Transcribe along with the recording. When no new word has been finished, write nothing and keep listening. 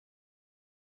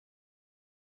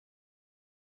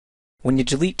When you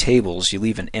delete tables, you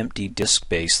leave an empty disk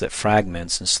space that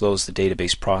fragments and slows the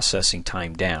database processing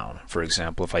time down. For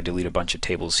example, if I delete a bunch of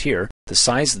tables here, the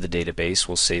size of the database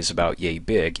will say is about yay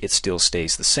big. It still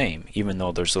stays the same, even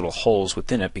though there's little holes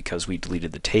within it because we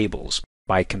deleted the tables.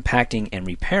 By compacting and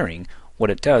repairing, what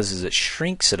it does is it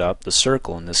shrinks it up, the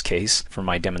circle in this case, for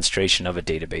my demonstration of a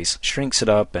database, shrinks it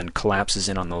up and collapses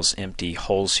in on those empty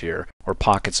holes here, or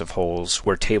pockets of holes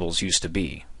where tables used to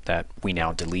be that we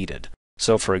now deleted.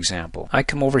 So for example, I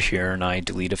come over here and I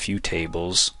delete a few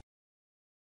tables.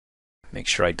 Make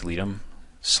sure I delete them.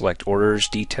 Select orders,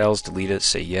 details, delete it,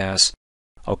 say yes.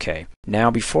 Okay, now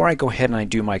before I go ahead and I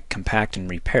do my compact and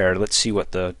repair, let's see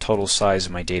what the total size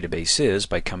of my database is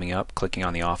by coming up, clicking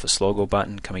on the Office logo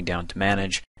button, coming down to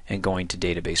Manage, and going to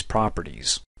Database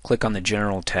Properties. Click on the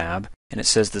General tab, and it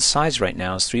says the size right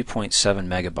now is 3.7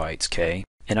 megabytes, okay?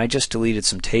 And I just deleted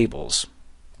some tables.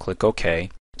 Click OK.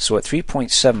 So at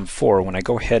 3.74, when I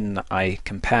go ahead and I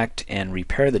compact and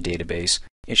repair the database,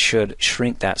 it should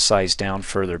shrink that size down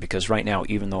further, because right now,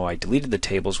 even though I deleted the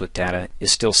tables with data,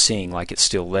 it's still seeing like it's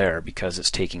still there because it's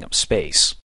taking up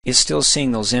space. It's still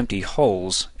seeing those empty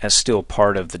holes as still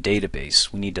part of the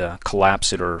database. We need to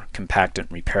collapse it or compact it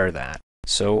and repair that.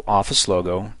 So Office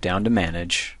logo, down to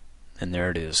Manage, and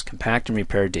there it is, Compact and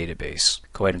Repair Database.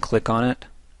 Go ahead and click on it,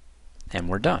 and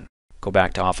we're done. Go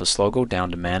back to Office logo,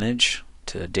 down to Manage,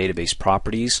 to Database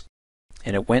Properties,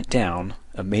 and it went down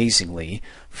amazingly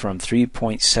from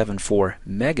 3.74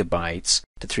 megabytes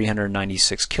to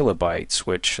 396 kilobytes,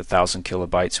 which 1,000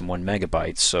 kilobytes and 1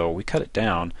 megabyte. So we cut it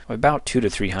down about 200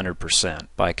 to 300%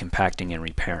 by compacting and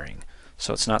repairing.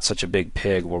 So it's not such a big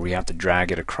pig where we have to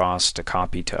drag it across to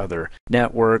copy to other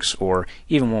networks, or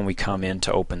even when we come in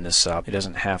to open this up, it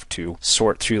doesn't have to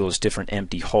sort through those different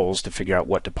empty holes to figure out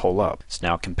what to pull up. It's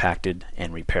now compacted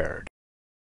and repaired.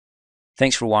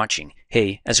 Thanks for watching.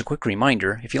 Hey, as a quick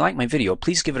reminder, if you like my video,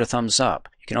 please give it a thumbs up.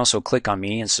 You can also click on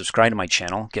me and subscribe to my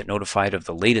channel, get notified of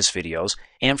the latest videos,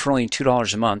 and for only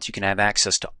 $2 a month, you can have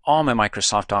access to all my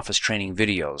Microsoft Office training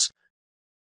videos.